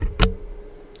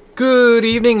Good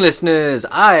evening, listeners.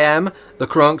 I am the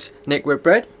Kronks, Nick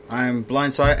Whitbread. I'm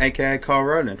Blindside, aka Carl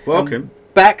Rowland. Welcome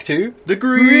Back to the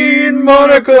Green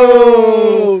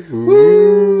Monocle.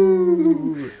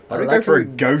 Woo! Why do we go for a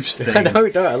ghost thing? I know,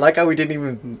 I like how we didn't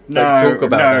even talk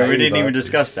about that. No, we didn't even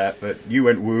discuss that. But you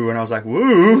went woo, and I was like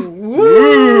woo,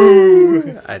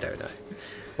 woo. I don't know.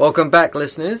 Welcome back,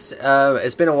 listeners.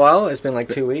 It's been a while. It's been like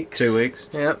 2 weeks. 2 weeks.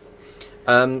 Yeah.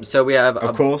 So we have,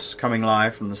 of course, coming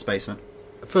live from the basement.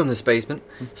 From this basement,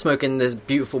 smoking this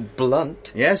beautiful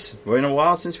blunt. Yes, it's been a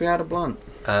while since we had a blunt.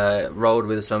 Rolled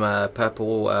with some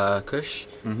purple Kush,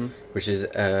 which is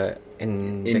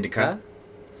indica.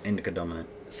 Indica dominant.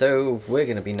 So we're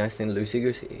going to be nice and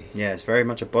loosey-goosey. Yeah, it's very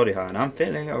much a body high, and I'm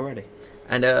feeling it already.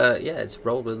 And yeah, it's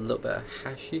rolled with a little bit of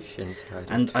hashish inside.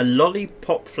 And a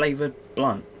lollipop flavoured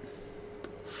blunt.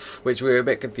 Which we were a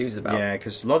bit confused about. Yeah,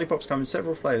 because lollipops come in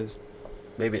several flavours.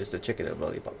 Maybe it's the chicken of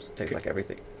lollipops. It tastes like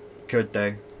everything. Could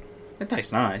do. It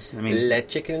tastes nice. I mean, le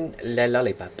chicken, le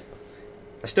lollipop.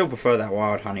 I still prefer that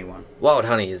wild honey one. Wild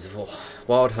honey is...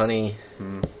 wild honey.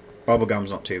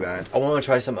 Bubblegum's not too bad. I want to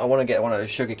try some... I want to get one of those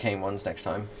sugarcane ones next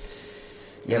time.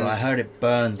 Yeah, but I heard it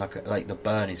burns like the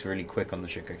burn is really quick on the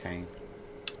sugarcane.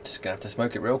 Just going to have to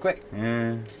smoke it real quick.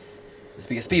 Yeah. Let's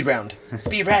be a speed round.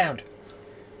 Speed round!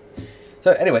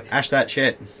 So, anyway. Ash that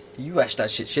shit. You ash that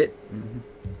shit.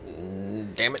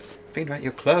 Damn it. Think about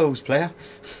your clothes, player.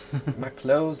 My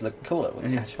clothes look cooler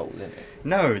with ash holes in it.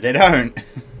 No, they don't.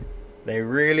 They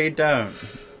really don't.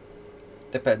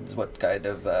 Depends what kind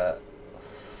of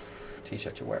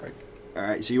t-shirt you're wearing.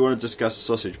 Alright, so you want to discuss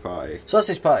Sausage Party?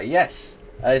 Sausage Party, yes.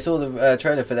 I saw the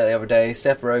trailer for that the other day.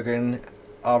 Seth Rogen,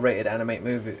 R-rated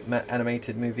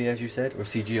animated movie, as you said, or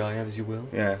CGI, as you will.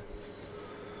 Yeah.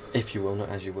 If you will, not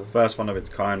as you will. First one of its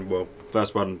kind. Well,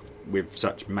 first one with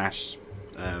such mash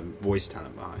voice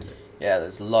talent behind it. Yeah,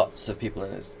 there's lots of people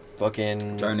in it.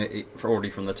 Fucking already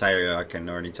from the trailer, I can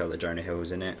already tell that Jonah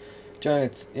Hill's in it. Jonah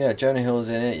Hill's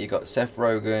in it. You've got Seth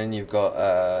Rogen. You've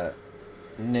got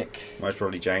Nick. Most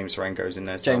probably James Franco's in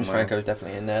there. James somewhere. Franco's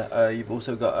definitely in there. You've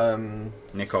also got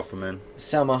Nick Offerman.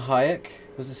 Selma Hayek.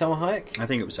 Was it Selma Hayek? I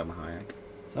think it was Selma Hayek.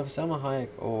 Is that Selma Hayek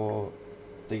or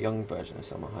the young version of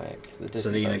Selma Hayek? The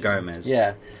Disney Selena version? Gomez.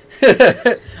 Yeah.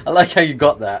 I like how you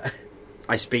got that.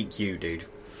 I speak you, dude.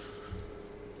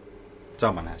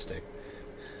 Someone has to.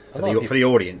 For the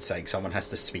audience's sake, someone has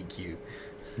to speak you.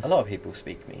 A lot of people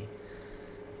speak me.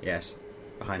 Yes.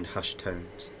 Behind hushed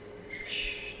tones.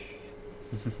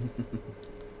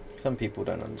 Some people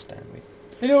don't understand me.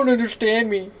 They don't understand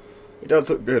me. It does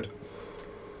look good.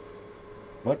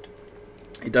 What?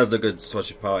 It does look good,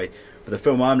 Sausage Party. But the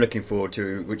film I'm looking forward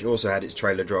to, which also had its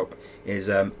trailer drop, is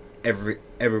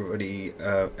Everybody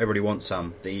Wants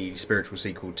Some, the spiritual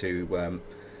sequel to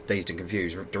Dazed and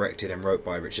Confused, directed and wrote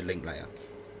by Richard Linklater.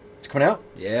 It's coming out?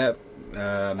 Yeah. I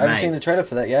haven't seen the trailer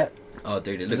for that yet. Oh,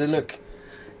 dude, Does it look?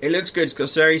 It looks good. It's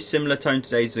got a very similar tone to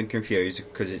Dazed and Confused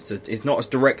because it's not a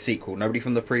direct sequel. Nobody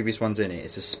from the previous one's in it.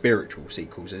 It's a spiritual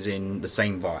sequel, so it's in the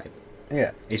same vibe.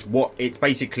 Yeah. It's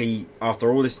basically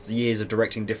after all this years of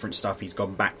directing different stuff, he's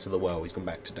gone back to the world. He's gone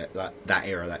back to that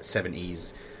era, that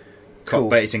 70s. Cool.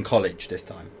 But it's in college this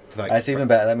time. That's even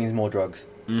better. That means more drugs.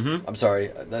 Mm-hmm. I'm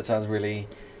sorry. That sounds really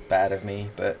bad of me,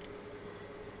 but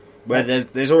well,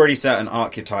 there's already certain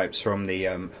archetypes from the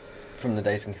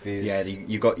Dazed and Confused. Yeah,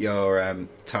 you got your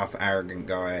tough, arrogant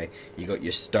guy. You got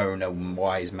your stoner,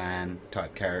 wise man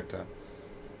type character,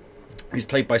 who's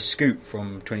played by Scoot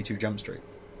from 22 Jump Street.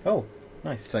 Oh,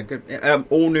 nice. So good.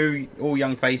 All new, all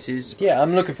young faces. Yeah,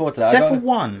 I'm looking forward to that. Except for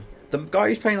one. The guy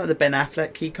who's playing like the Ben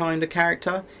Affleck-y kind of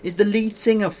character is the lead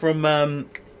singer from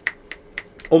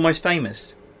Almost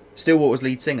Famous. Stillwater's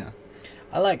lead singer.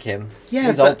 I like him. Yeah,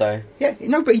 he's old though. Yeah,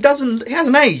 no, but he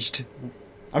hasn't aged.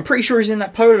 I'm pretty sure he's in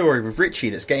that Polaroid with Richie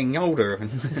that's getting older.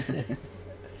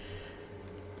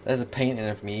 There's a painting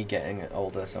of me getting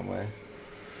older somewhere.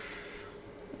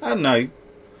 I don't know.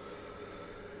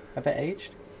 A bit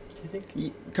aged, do you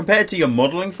think? Compared to your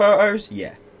modelling photos,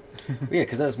 yeah. Yeah,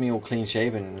 because that was me all clean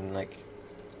shaven and like...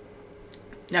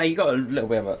 No, you got a little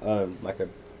bit of a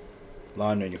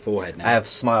line on your forehead now. I have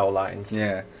smile lines.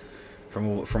 Yeah. From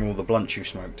all the blunts you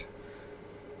smoked.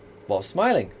 While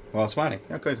smiling. While smiling.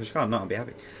 Okay, because you can't not be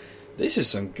happy. This is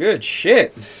some good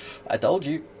shit. I told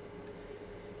you.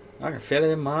 I can feel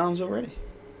it in my arms already.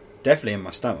 Definitely in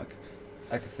my stomach.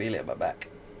 I can feel it in my back.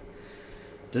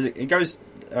 It goes,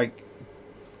 like...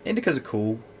 Indicas are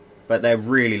cool, but they're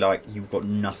really like, you've got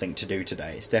nothing to do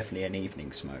today. It's definitely an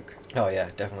evening smoke. Oh yeah,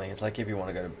 definitely. It's like if you want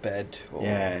to go to bed, or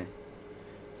yeah.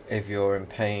 if you're in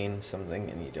pain, something,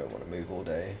 and you don't want to move all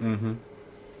day. Mm-hmm.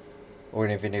 Or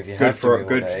even if you have to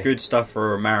move all day. Good stuff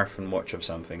for a marathon watch of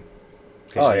something.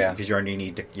 Oh, yeah. Because you only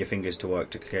need your fingers to work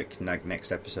to click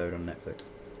next episode on Netflix.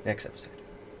 Next episode.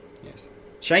 Yes.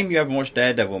 Shame you haven't watched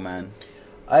Daredevil, man.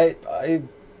 I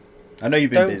know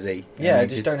you've been busy. Yeah, I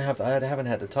just don't have. I haven't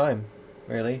had the time,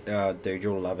 really. Oh, dude,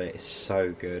 you'll love it. It's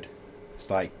so good. It's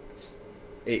like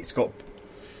it's got.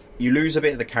 You lose a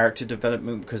bit of the character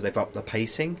development because they've upped the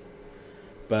pacing,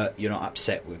 but you're not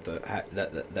upset with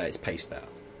that it's paced better.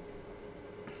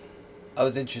 I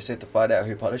was interested to find out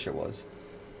who Punisher was.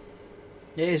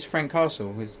 Yeah, it's Frank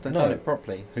Castle who's done it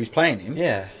properly. Who's playing him?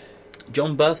 Yeah,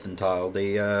 John Bernthal,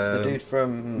 the dude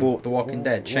from The Walking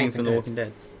Dead, Shane from The Walking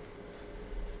Dead.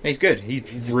 He's good.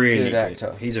 He's really a good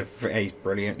actor. He's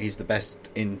brilliant. He's the best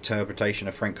interpretation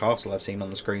of Frank Castle I've seen on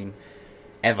the screen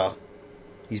ever.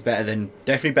 He's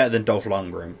definitely better than Dolph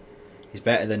Lundgren. He's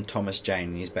better than Thomas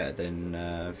Jane. He's better than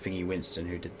Thingy Winston,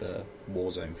 who did the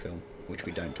Warzone film, which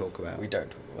we don't talk about. We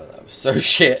don't talk about that. It was so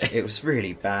shit. It was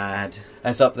really bad.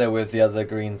 That's up there with the other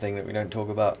green thing that we don't talk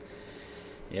about.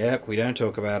 Yep, we don't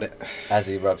talk about it. As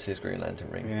he rubs his Green Lantern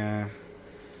ring. Yeah.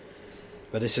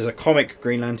 But this is a comic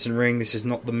Green Lantern ring. This is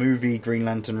not the movie Green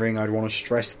Lantern ring. I'd want to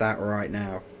stress that right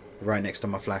now. Right next to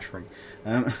my Flash ring.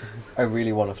 I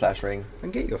really want a Flash ring. I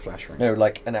can get you a Flash ring. No,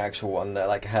 like an actual one that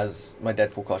like has my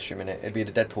Deadpool costume in it. It'd be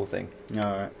the Deadpool thing.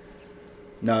 Alright.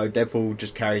 No, Deadpool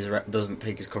just doesn't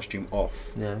take his costume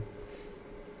off. No.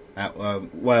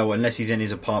 Well, unless he's in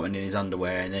his apartment in his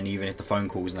underwear, and then even if the phone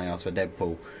calls and they ask for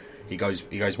Deadpool, he goes,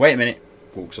 wait a minute,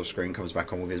 walks off screen, comes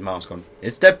back on with his mask on.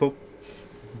 It's Deadpool.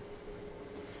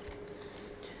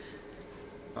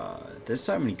 There's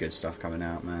so many good stuff coming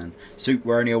out, man.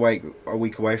 We're only a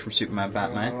week away from Superman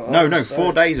Batman. No,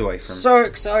 4 days away from. So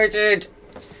excited!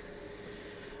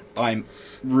 I'm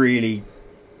really.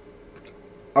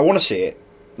 I want to see it.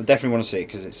 I definitely want to see it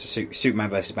because it's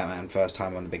Superman versus Batman first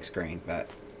time on the big screen. But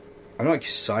I'm not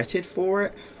excited for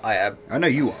it. I am. I know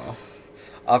you are.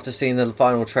 After seeing the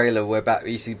final trailer where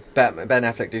you see Ben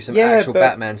Affleck do some actual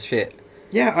Batman shit.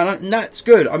 Yeah, and that's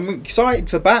good. I'm excited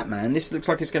for Batman. This looks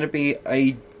like it's going to be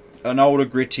an older,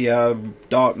 grittier,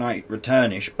 Dark Knight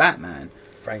Returnish Batman.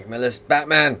 Frank Miller's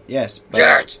Batman. Yes.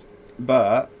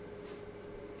 But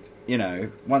you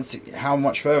know, how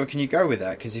much further can you go with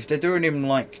that? Because if they're doing him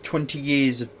like 20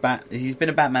 years of he's been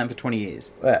a Batman for 20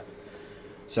 years. Yeah.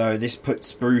 So this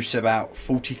puts Bruce about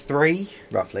 43,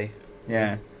 roughly.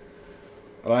 Yeah.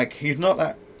 Like he's not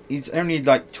that. He's only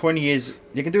like 20 years.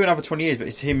 You can do another 20 years, but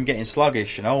it's him getting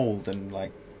sluggish and old and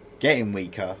like getting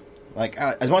weaker. Like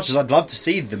as much as I'd love to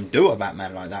see them do a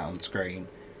Batman like that on screen,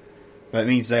 but it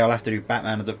means they'll have to do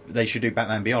Batman. They should do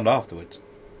Batman Beyond afterwards.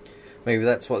 Maybe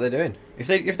that's what they're doing.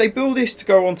 If they build this to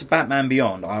go on to Batman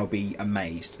Beyond, I'll be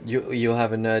amazed. You'll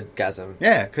have a nerdgasm.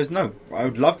 Yeah, because I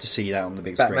would love to see that on the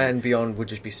big screen. Batman Beyond would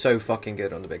just be so fucking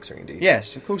good on the big screen, dude.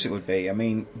 Yes, of course it would be. I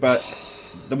mean, but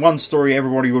the one story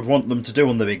everybody would want them to do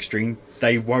on the big screen,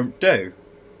 they won't do,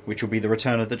 which will be the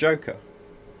Return of the Joker,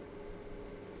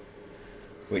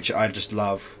 which I just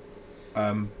love.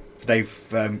 They've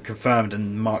confirmed,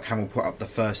 and Mark Hamill put up the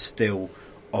first still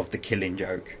of the Killing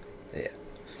Joke. Yeah.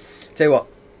 Tell you what.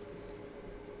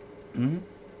 Mm-hmm.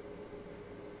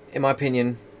 In my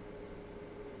opinion,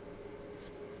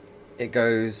 it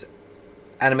goes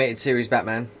animated series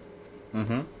Batman.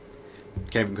 Mm-hmm.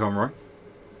 Kevin Conroy.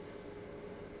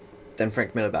 Then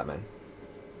Frank Miller Batman.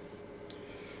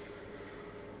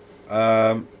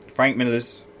 Frank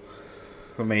Miller's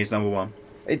for me is number one.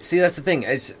 That's the thing.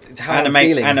 It's how I'm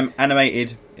feeling.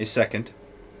 Animated is second.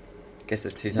 Guess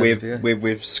there's 2 times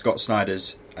with Scott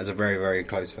Snyder's as a very, very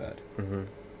close third. Mm-hmm.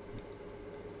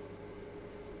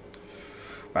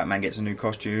 Batman gets a new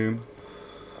costume.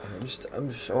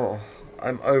 I'm sure.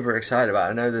 I'm overexcited about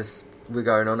it. I know we're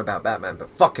going on about Batman, but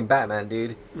fucking Batman,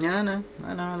 dude. Yeah, I know.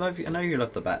 I love you. I know you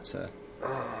love the Bat, sir.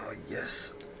 Oh,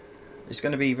 yes. It's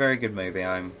going to be a very good movie.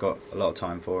 I've got a lot of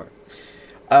time for it.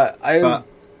 But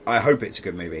I hope it's a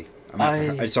good movie. I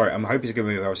hope it's a good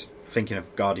movie. I was thinking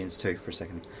of Guardians 2 for a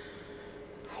second.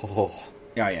 Oh.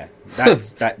 Yeah.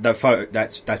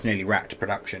 That's nearly wrapped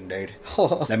production, dude.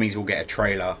 That means we'll get a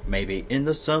trailer maybe in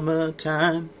the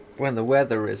summertime when the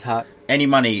weather is hot. Any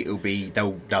money it'll be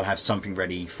they'll have something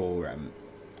ready for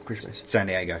Christmas, San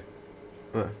Diego.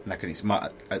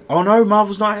 Oh no,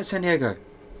 Marvel's not at San Diego.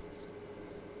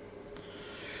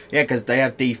 Yeah, because they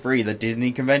have D3, the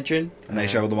Disney convention, and they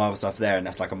show all the Marvel stuff there, and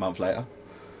that's like a month later.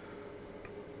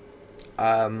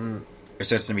 It's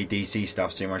just going to be DC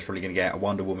stuff, so you're most probably going to get a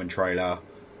Wonder Woman trailer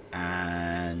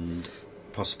and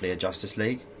possibly a Justice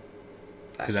League.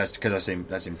 Because that's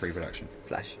in pre-production.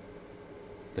 Flash.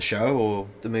 The show or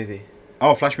the movie?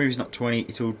 Oh, Flash movie's not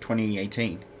until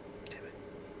 2018. Damn it!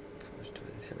 It was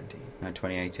 2017. No,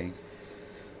 2018.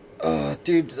 Oh,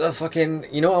 dude, fucking...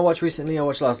 You know what I watched recently? I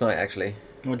watched last night, actually.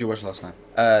 What did you watch last night?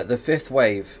 The Fifth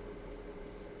Wave.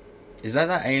 Is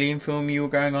that alien film you were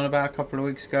going on about a couple of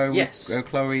weeks ago? Yes. With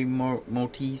Chloe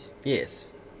Maltese? Yes.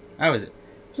 How was it?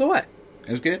 It was alright.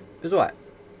 It was good? It was alright.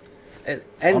 It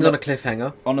ends on a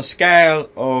cliffhanger. On a scale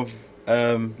of,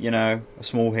 a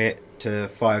small hit to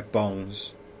 5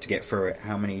 bongs to get through it,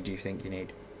 how many do you think you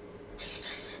need?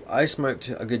 I smoked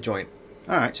a good joint.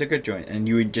 Alright, so a good joint. And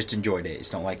you just enjoyed it.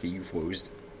 It's not like you thought it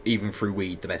was, even through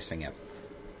weed, the best thing ever.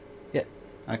 Yeah.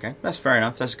 Okay, that's fair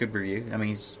enough. That's a good review. I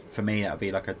mean, for me, that would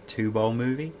be like a 2-bowl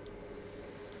movie.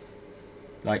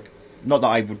 Like, not that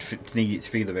I would need it to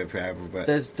feel a bit forever, but...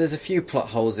 There's a few plot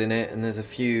holes in it, and there's a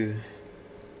few...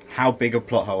 How big a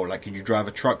plot hole? Like, can you drive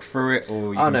a truck through it,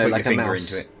 or you can put like your finger a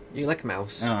mouse. into it? You like a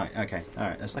mouse. Alright, okay.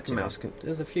 Alright, that's like a mouse.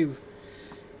 There's a few...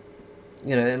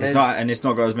 You know, and it's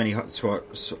not got as many plot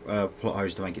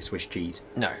holes to make it Swiss cheese.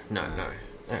 No.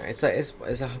 It's like it's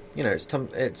a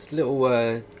it's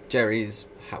little Jerry's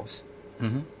house.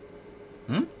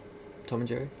 Mm-hmm. Tom and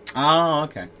Jerry. Oh,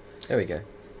 okay. There we go.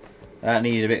 That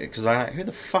needed a bit because who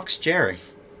the fuck's Jerry?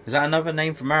 Is that another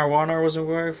name for marijuana, or was it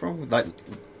where it from? Like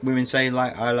women say,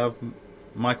 like I love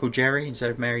Michael Jerry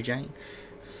instead of Mary Jane.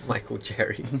 Michael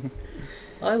Jerry.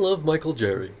 I love Michael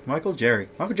Jerry. Michael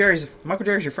Jerry's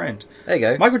your friend. There you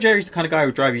go. Michael Jerry's the kind of guy who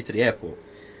would drive you to the airport.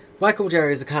 Michael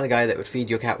Jerry is the kind of guy that would feed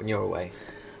your cat when you're away.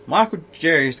 Michael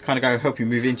Jerry is the kind of guy who will help you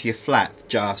move into your flat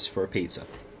just for a pizza.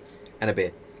 And a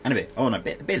beer. Oh no,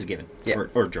 the beer's a given. Yeah.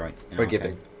 Or a joint. Or a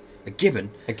gibbon. A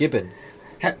gibbon? A gibbon.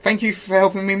 Thank you for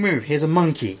helping me move. Here's a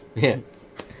monkey. Yeah.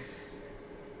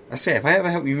 I say, if I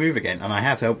ever help you move again, and I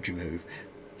have helped you move,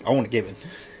 I want a gibbon.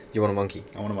 You want a monkey?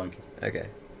 I want a monkey. Okay.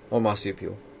 Or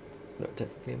marsupial. Not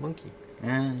technically a monkey.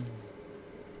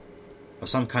 Or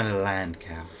some kind of land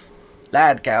cow.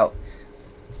 Lad cow.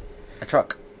 A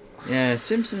truck. Yeah,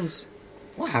 Simpsons.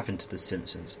 What happened to the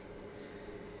Simpsons?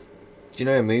 Do you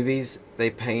know in movies they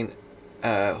paint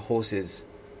horses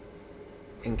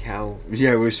in cow?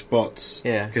 Yeah, with spots.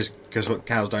 Yeah. Because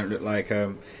cows don't look like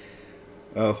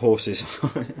horses.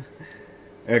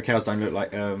 Cows don't look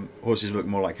like horses. Look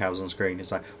more like cows on screen.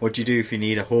 It's like, what do you do if you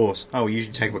need a horse? Oh, we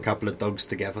usually take a couple of dogs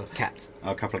together. Cats.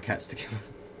 Oh, a couple of cats together.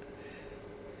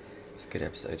 It's a good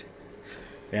episode.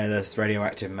 Yeah, that's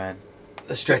Radioactive Man.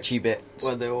 The stretchy bit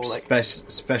where they're all like...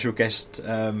 Special guest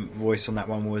voice on that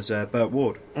one was Burt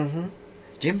Ward. Mm-hmm.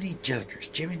 Jiminy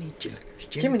Jillikers, Jiminy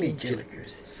Jillikers, Jiminy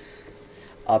Jillikers.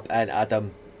 Up and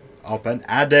Adam. Up and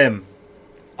Adam.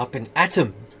 Up and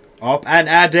Atom. Up and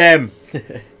Adam.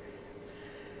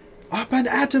 Up and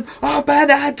Adam. Up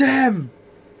and Adam.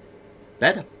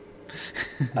 Better.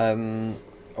 I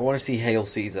want to see Hail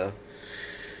Caesar.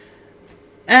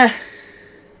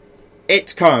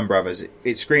 It's Coen Brothers.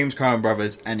 It screams Coen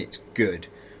Brothers, and it's good,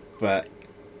 but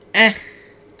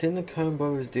Didn't the Coen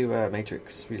Brothers do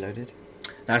Matrix Reloaded?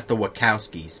 That's the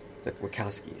Wachowskis. The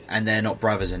Wachowskis. And they're not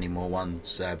brothers anymore.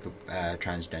 One's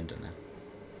transgender now.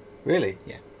 Really?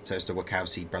 Yeah. So it's the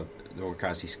Wachowski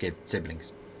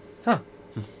siblings. Huh.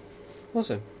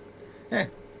 Awesome. Yeah.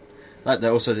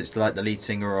 It's like the lead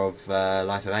singer of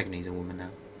Life of Agony is a woman now.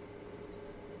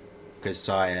 Because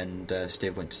Cy and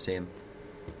Steve went to see him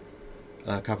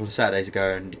a couple of Saturdays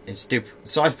ago, and Steve,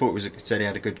 Cy thought it was a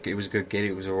good gig,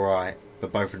 it was alright,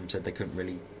 but both of them said they couldn't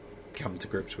really come to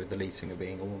grips with the lead singer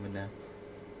being a woman now.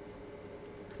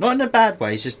 Not in a bad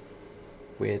way, it's just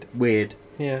weird.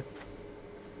 Yeah.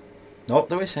 Not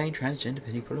that we're saying transgender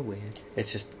people are weird. It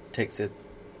just takes a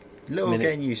little minute,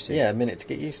 getting used to. Yeah, a minute to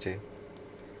get used to. You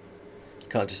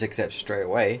can't just accept straight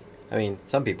away. I mean,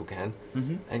 some people can,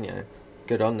 and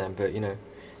good on them. But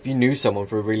if you knew someone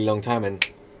for a really long time and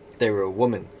they were a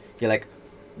woman, you're like,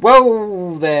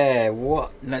 whoa there,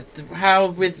 what? How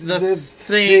with the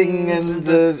thing and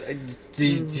the do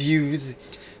you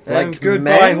like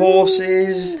goodbye men?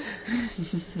 Horses?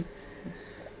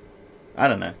 I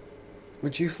don't know.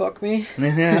 Would you fuck me?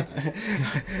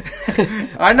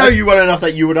 I know you well enough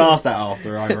that you would ask that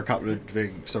after either a couple of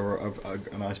drinks or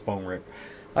a nice bong rip.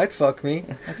 I'd fuck me.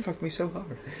 I'd fuck me so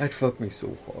hard. I'd fuck me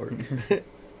so hard.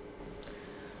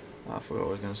 I forgot what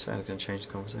I was going to say. I was going to change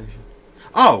the conversation.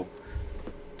 Oh!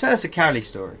 Tell us a Cali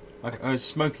story. Like a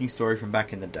smoking story from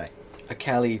back in the day. A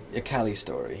Cali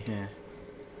story. Yeah.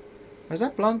 Was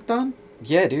that blunt done?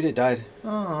 Yeah, dude, it died.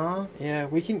 Aww. Yeah,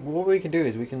 what we can do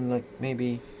is we can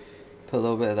maybe put a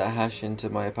little bit of that hash into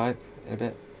my pipe in a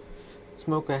bit.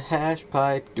 Smoke a hash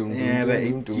pipe. Yeah, but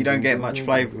you don't get much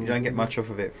flavour. You don't get much off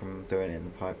of it from doing it in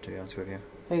the pipe, to be honest with you.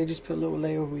 Hey, you just put a little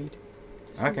layer of weed.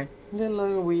 Okay. A little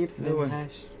layer of weed and then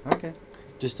hash. Okay.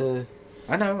 Just to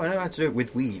I know how to do it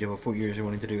with weed. I thought you just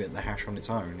wanted to do it the hash on its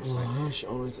own. It's like, Hash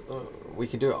on its we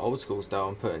could do it old school style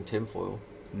and put it in tinfoil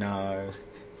no,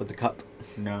 with the cup.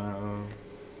 no.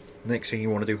 Next thing you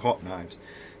want to do hot knives.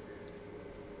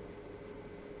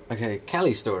 Okay,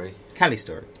 Cali story. Cali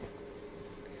story.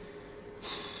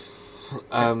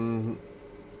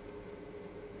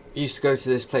 Used to go to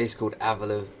this place called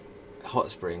Avila Hot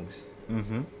Springs,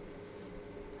 Mm-hmm.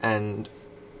 and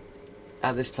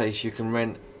at this place you can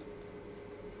rent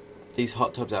these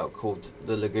hot tubs out called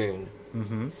the Lagoon.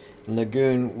 Mm-hmm. The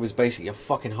Lagoon was basically a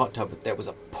fucking hot tub, but there was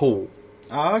a pool.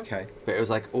 Oh, okay. But it was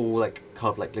like all like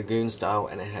carved like lagoon style,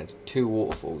 and it had 2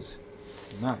 waterfalls.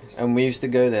 Nice. And we used to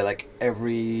go there like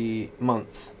every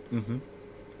month, Mm-hmm.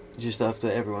 just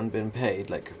after everyone been paid.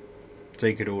 Like, So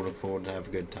you could all afford to have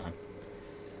a good time.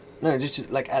 no, just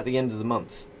like at the end of the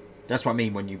month. That's what I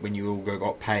mean when you all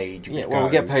got paid. You Yeah, could well, go.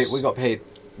 we get paid. We got paid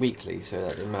weekly, so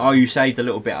that didn't matter. Oh, you saved a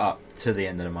little bit up to the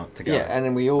end of the month to go. Yeah, and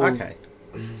then we all Okay.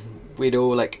 we'd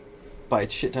all like buy a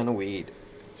shit ton of weed,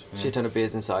 Yeah. shit ton of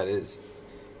beers and ciders,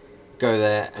 go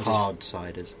there and Hard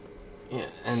ciders. just yeah,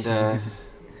 and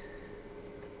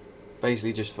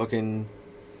basically just fucking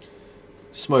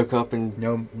smoke up and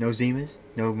No Zimas?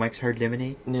 No Mike's Hard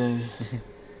Lemonade? no,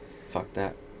 fuck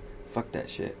that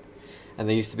shit. And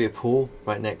there used to be a pool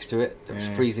right next to it that was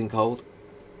Yeah. freezing cold.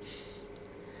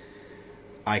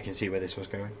 I can see where this was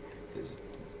going. It was,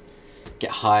 get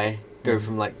high, go Mhm.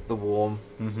 from like the warm,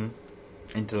 Mm-hmm.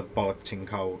 Into the bollocking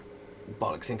cold.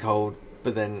 bollocks cold,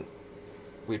 but then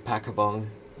we'd pack a bong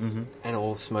Mm-hmm. and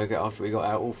all smoke it after we got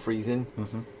out, all freezing,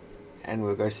 Mm-hmm. and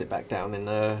we'll go sit back down in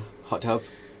the hot tub.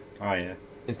 Oh, yeah.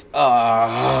 It's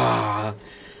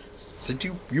So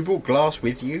you brought glass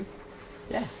with you?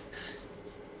 yeah.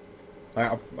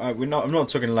 I'm not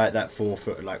talking like that 4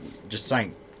 foot, like just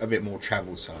saying a bit more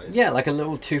travel size. Yeah, like a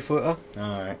little 2-footer.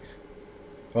 Alright.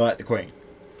 Well, like the Queen.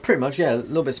 Pretty much, yeah, a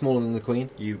little bit smaller than the Queen.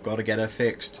 You've got to get her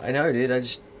fixed. I know, dude, I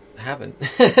just haven't.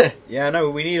 Yeah, no,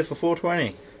 we need it for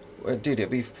 420. Well, dude, it'll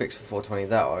be fixed for 420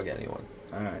 that, or I'll get a new one.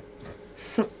 Alright.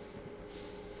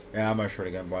 Yeah, I'm most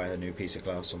probably going to buy a new piece of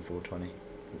glass on 420.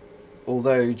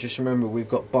 Although, just remember, we've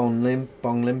got Bong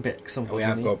Limpics on 420. We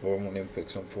have got Born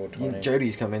Olympics on 420.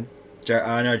 Jody's coming.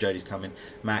 I know Jody's coming.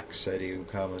 Max said he will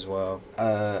come as well.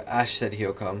 Ash said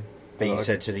he'll come. But he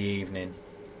said to the evening.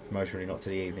 Most probably not to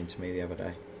the evening to me the other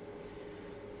day.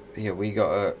 Yeah, we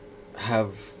gotta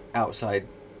have outside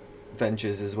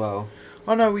ventures as well.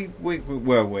 Oh no,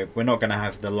 we're not going to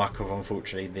have the luck of,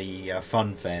 unfortunately, the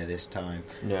fun fair this time.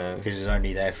 No. Because it's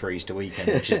only there for Easter weekend,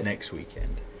 which is next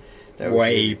weekend. That was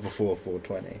Way really, before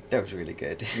 420. that was really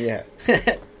good. Yeah.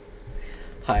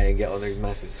 Hi, and get on those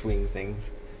massive swing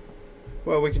things.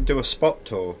 Well, we can do a spot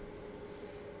tour.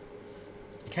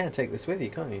 You can't take this with you,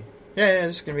 can't you? Yeah,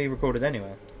 this is going to be recorded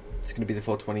anyway. It's going to be the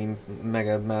 420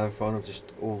 mega marathon of just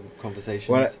all conversations.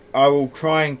 Well, I will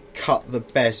try and cut the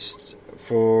best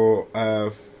for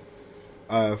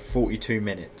 42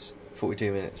 minutes.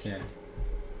 42 minutes. Yeah.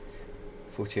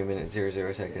 42 minutes,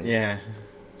 00 seconds. Yeah.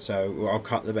 So I'll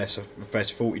cut the best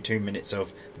 42 minutes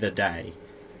of the day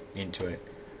into it,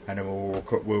 and then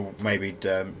we'll maybe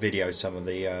video some of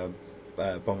the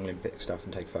Bong Olympic stuff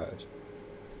and take photos.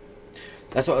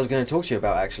 That's what I was going to talk to you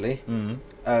about, actually.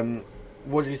 Mm-hmm.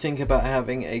 What do you think about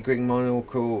having a Grig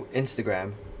Monocle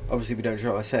Instagram? Obviously, we don't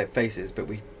show our faces, but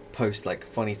we post like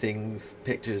funny things,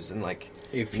 pictures, and like.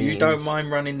 If you memes. don't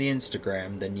mind running the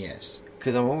Instagram, then yes.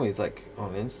 Because I'm always like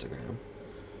on Instagram.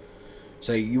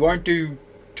 So you won't do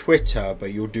Twitter,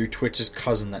 but you'll do Twitter's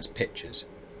cousin that's pictures.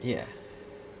 Yeah.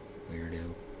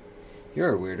 Weirdo.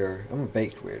 You're a weirdo. I'm a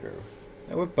baked weirdo.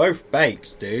 No, we're both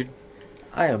baked, dude.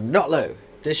 I am not low.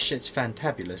 This shit's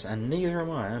fantabulous, and neither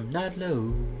am I. I'm not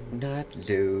low. Not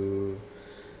low.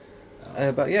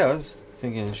 But yeah, I was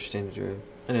thinking interesting to do.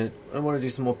 And I want to do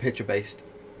some more picture based.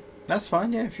 That's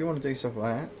fine, yeah, if you want to do stuff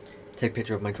like that. Take a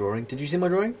picture of my drawing. Did you see my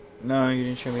drawing? No, you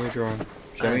didn't show me your drawing.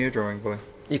 Show me your drawing, boy.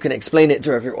 You can explain it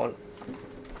to everyone.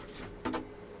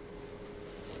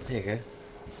 There you go.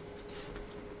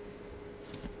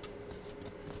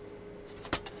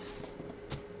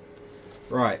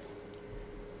 Right.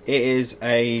 It is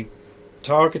a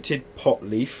targeted pot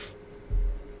leaf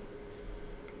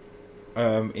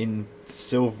in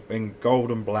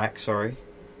gold and black, sorry,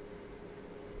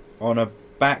 on a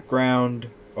background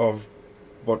of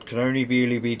what can only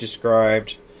really be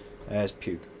described as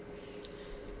puke.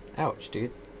 Ouch,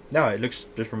 dude. No, it just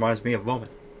reminds me of vomit.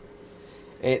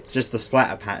 It's Just the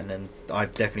splatter pattern, and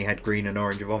I've definitely had green and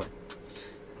orange vomit.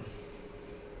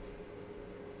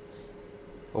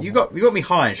 Oh, You got me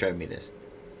high and showed me this.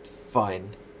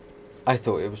 fine. I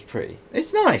thought it was pretty.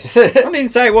 It's nice. I didn't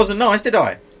say it wasn't nice, did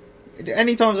I?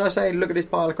 Any times I say, look at this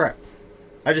pile of crap,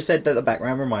 I just said that the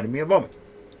background reminded me of vomit.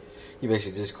 You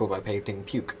basically just called my painting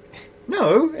puke.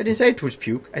 No, I didn't say it was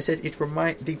puke. I said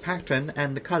the pattern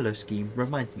and the colour scheme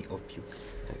reminds me of puke.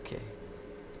 Okay.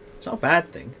 It's not a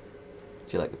bad thing.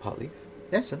 Do you like the pot leaf?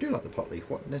 Yes, I do like the pot leaf.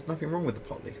 There's nothing wrong with the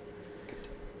pot leaf. Good.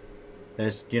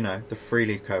 There's, the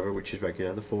 3-leaf clover, which is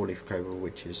regular, the 4-leaf clover,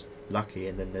 which is lucky,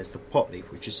 and then there's the pot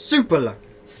leaf, which is super lucky.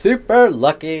 Super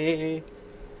lucky!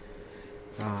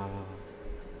 Ah.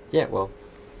 Yeah, well.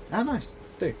 Ah, nice.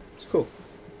 Dude, it's cool.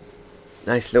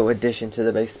 Nice little addition to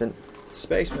the basement.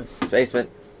 Spaceman. Basement.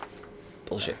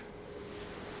 Bullshit.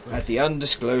 At the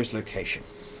undisclosed location.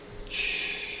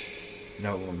 Shh.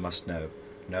 No one must know.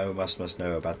 No one must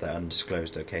know about that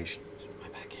undisclosed location. It's my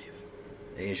bat cave.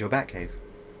 It is your bat cave.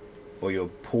 Or your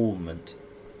poolment.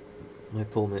 My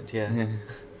poolment, yeah.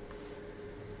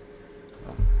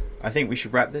 I think we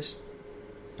should wrap this.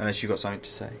 Unless you've got something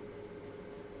to say.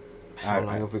 How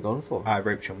long have we gone for? I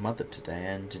raped your mother today,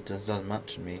 and it doesn't matter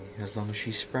to me as long as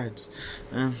she spreads.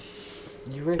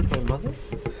 You raped my mother?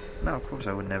 No, of course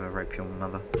I would never rape your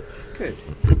mother. Good.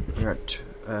 We're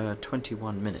at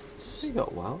 21 minutes. We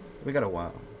got a while. We got a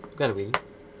while. We got a wee.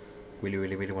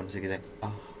 Really want to zigzag.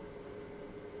 Ah.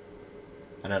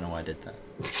 I don't know why I did that.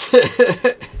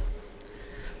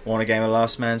 Want a game of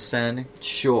Last Man Standing?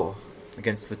 Sure.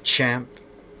 Against the champ?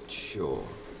 Sure.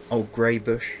 Old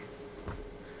Greybush.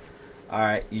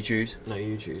 Alright, you choose. No,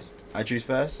 you choose. I choose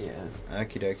first? Yeah.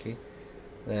 Okie dokie.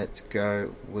 Let's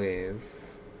go with...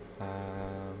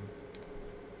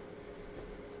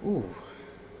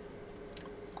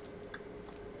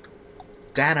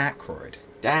 Dan Aykroyd.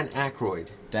 Dan Aykroyd.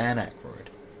 Dan Aykroyd.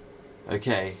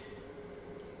 Okay.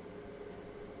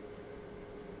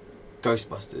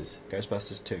 Ghostbusters.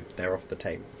 Ghostbusters 2. They're off the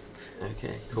table.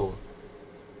 Okay, cool.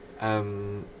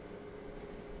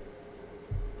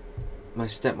 My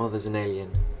stepmother's an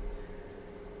alien.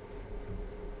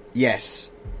 Yes.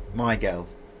 My Girl.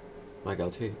 My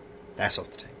girl too. That's off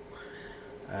the table.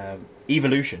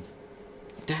 Evolution.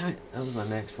 Damn it, that was my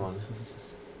next one.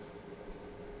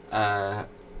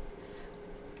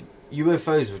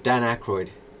 UFOs with Dan Aykroyd.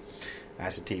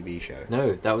 That's a TV show.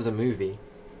 No, that was a movie.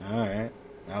 Alright.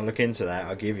 I'll look into that.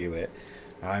 I'll give you it.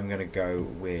 I'm going to go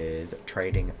with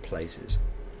Trading Places.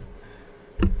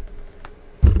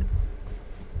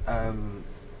 I'm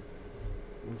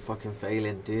fucking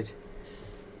failing, dude.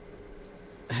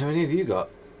 How many have you got?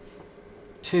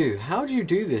 2. How do you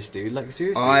do this, dude? Like,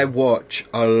 seriously? I watch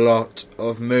a lot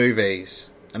of movies,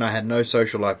 and I had no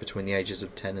social life between the ages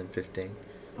of 10 and 15.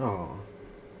 Oh.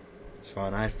 It's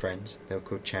fine. I had friends. They were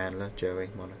called Chandler, Joey,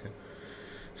 Monica.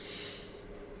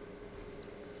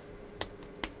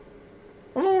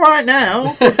 I'm alright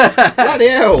now. Bloody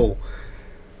hell.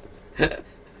 That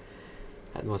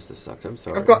must have sucked. I'm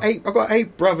sorry. I've got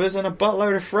eight brothers and a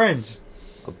buttload of friends.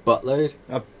 A buttload?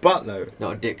 A buttload.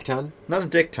 Not a dick ton? Not a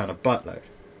dick ton, a buttload.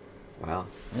 Wow.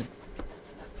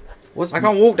 I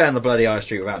can't walk down the bloody high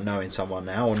street without knowing someone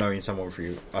now, or knowing someone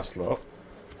through us lot.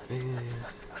 Yeah.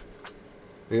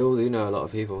 We all do know a lot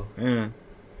of people. Yeah.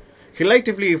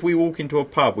 Collectively, if we walk into a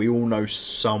pub, we all know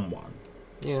someone.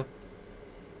 Yeah.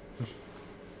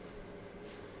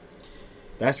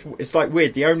 It's like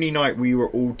weird. The only night we were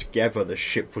all together, the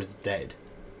ship was dead.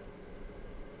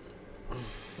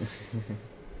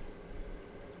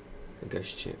 A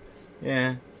ghost ship.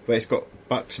 Yeah, but it's got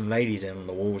buxom ladies in on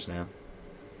the walls now.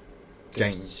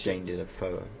 Jane Ghost did ships. a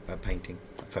photo. A painting.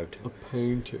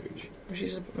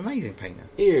 She's an amazing painter.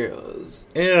 Ears.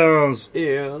 Ears.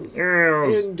 Ears.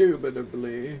 Ears.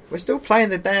 Indubitably. We're still playing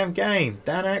the damn game.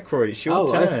 Dan Aykroyd, it's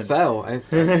your I turn. fell.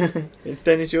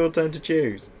 It's your turn to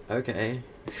choose. Okay.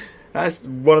 That's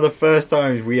one of the first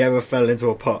times we ever fell into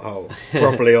a pothole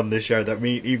properly on this show. That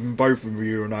even both of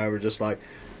you and I were just like,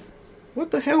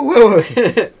 "What the hell were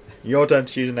we?" Your turn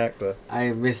to choose an actor.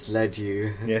 I misled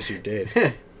you. Yes, you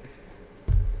did.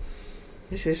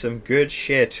 This is some good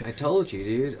shit. I told you,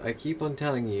 dude. I keep on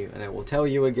telling you, and I will tell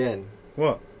you again.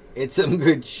 What? It's some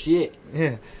good shit.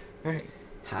 Yeah. Right.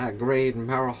 High grade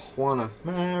marijuana.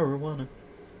 Marijuana.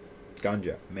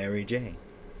 Ganja. Mary Jane.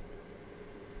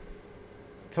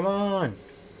 Come on.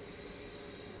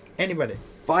 Anybody.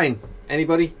 Fine.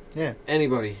 Anybody? Yeah.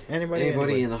 Anybody.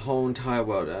 Anybody. in the whole entire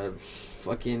world.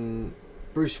 Fucking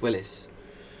Bruce Willis.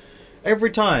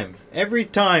 Every time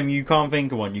you can't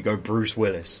think of one, you go Bruce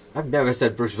Willis. I've never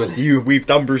said Bruce Willis. We've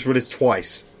done Bruce Willis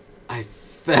twice. I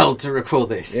failed to recall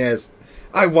this. Yes.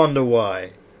 I wonder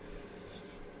why.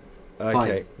 Fine.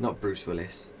 Okay. Not Bruce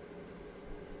Willis.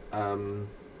 Bill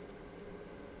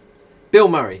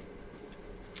Murray.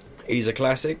 He's a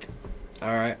classic.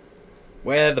 Alright.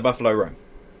 Where the Buffalo Roam.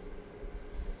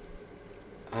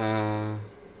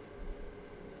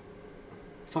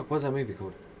 Fuck, what's that movie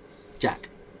called? Jack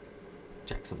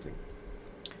something.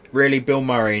 Really, Bill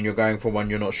Murray, and you're going for one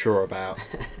you're not sure about.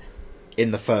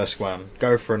 In the first one.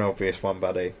 Go for an obvious one,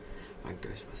 buddy. And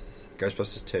Ghostbusters.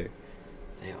 Ghostbusters 2.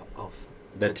 They are off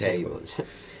The table.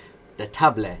 The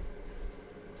table.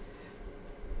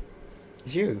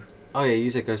 It's you. Oh yeah, you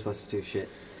said Ghostbusters 2, shit.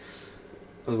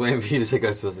 I was waiting for you to say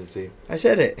Ghostbusters 2. I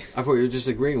said it. I thought you were just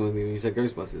agreeing with me when you said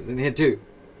Ghostbusters. In here too.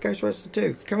 Ghostbusters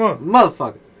 2. Come on.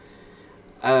 Motherfucker.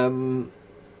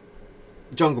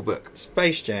 Jungle Book.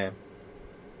 Space Jam.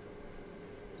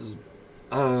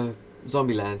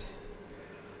 Zombieland.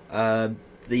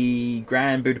 The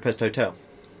Grand Budapest Hotel.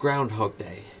 Groundhog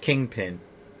Day. Kingpin.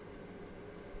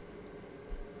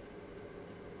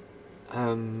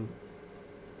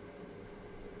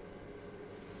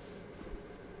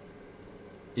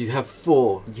 You have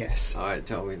 4. Yes. Alright,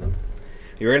 tell me them.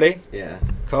 You really? Yeah.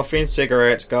 Coffee and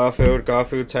Cigarettes, Garfield,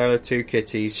 Garfield Taylor, Two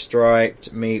Kitties,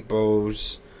 Striped,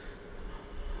 Meatballs,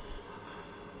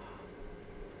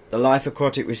 The Life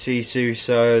Aquatic with Sisu,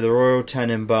 So, The Royal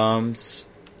Tenenbaums,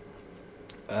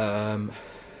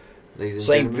 Ladies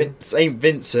and gentlemen, Saint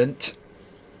Vincent.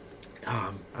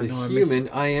 I the know human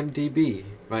IMDb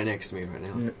right next to me right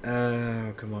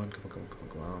now. Come on.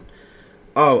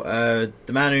 Oh,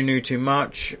 The Man Who Knew Too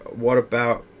Much. What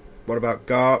about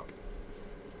Garp?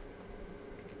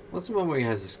 What's the one where he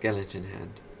has a skeleton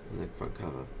hand on the front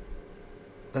cover?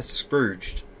 That's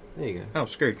Scrooged. There you go. Oh,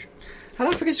 Scrooge. How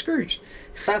did I forget Scrooge?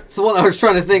 That's the one I was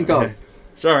trying to think of.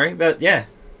 Sorry, but yeah,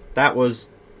 that was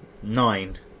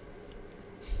 9.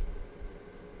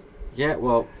 Yeah,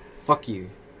 well, fuck you.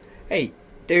 Hey,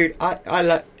 dude, I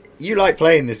like you like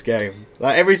playing this game.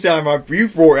 Like every time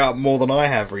you've brought it up more than I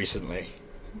have recently.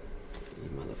 You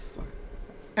motherfucker.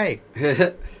 Hey,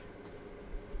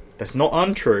 that's not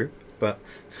untrue, but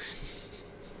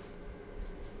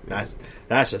that's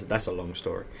a long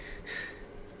story.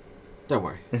 Don't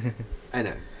worry. I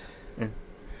know.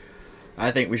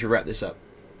 I think we should wrap this up.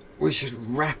 We should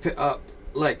wrap it up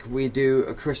like we do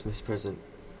a Christmas present.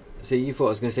 See, you thought I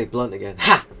was going to say blunt again.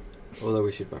 Ha! Although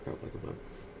we should wrap it up like a blunt.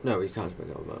 No, we can't smoke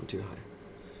another blunt. I'm too high.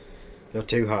 You're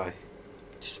too high.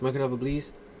 Smoke another,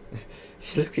 please?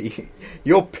 Look at you.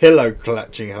 You're pillow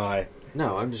clutching high.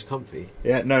 No, I'm just comfy.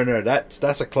 Yeah, no,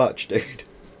 that's a clutch, dude.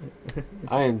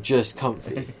 I am just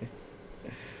comfy.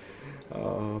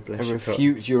 Oh, bless I you.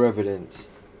 refute your evidence.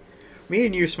 Me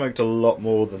and you smoked a lot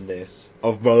more than this.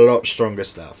 Of a lot stronger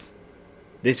stuff.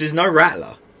 This is no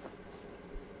Rattler.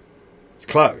 It's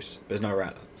close, but it's no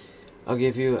Rattler. I'll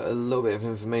give you a little bit of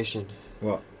information.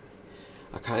 What?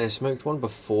 I kind of smoked one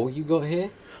before you got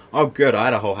here. Oh, good. I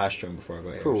had a whole hash string before I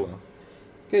got here. Cool. As well.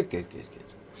 Good.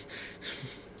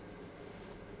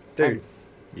 Dude,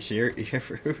 you sure?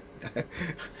 If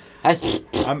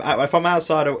I'm I'm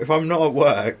outside, if I'm not at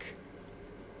work,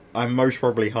 I'm most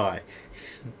probably high.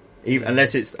 Even,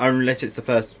 unless it's the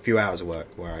first few hours of work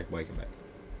where I wake back.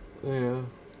 Yeah.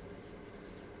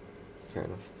 Fair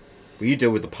enough. Well, you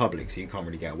deal with the public, so you can't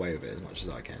really get away with it as much as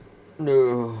I can.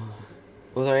 No.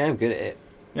 Although I am good at it.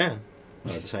 Yeah.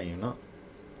 No, the same you're not.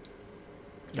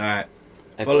 Alright.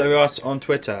 Follow us on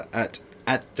Twitter at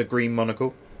the Green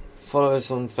Monocle. Follow us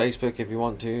on Facebook if you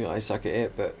want to. I suck at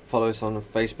it, but follow us on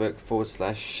Facebook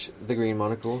 / The Green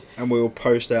Monocle. And we will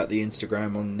post out the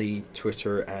Instagram on the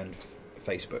Twitter and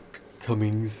Facebook.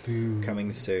 Coming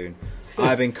soon.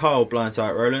 I've been Carl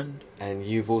Blindside Roland. And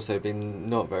you've also been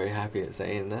not very happy at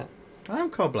saying that. I am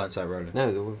Carl Blindside Roland.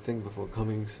 No, the thing before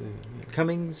coming soon. Yeah.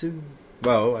 Coming soon.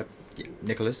 Well,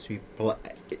 Nicholas,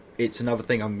 it's another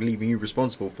thing I'm leaving you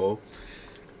responsible for.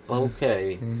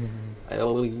 Okay.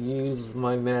 I'll use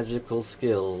my magical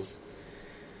skills.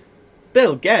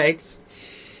 Bill Gates.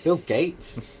 Bill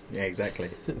Gates? Yeah, exactly.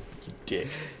 You dick.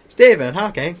 Stephen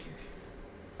Hawking.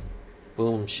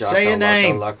 Boom, shaka, Say your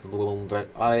name. Laka, boom, but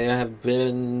I have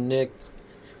been Nick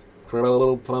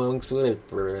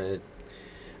Crowpunks.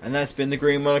 And that's been the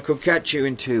Green Monocle. Catch you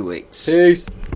in 2 weeks. Peace.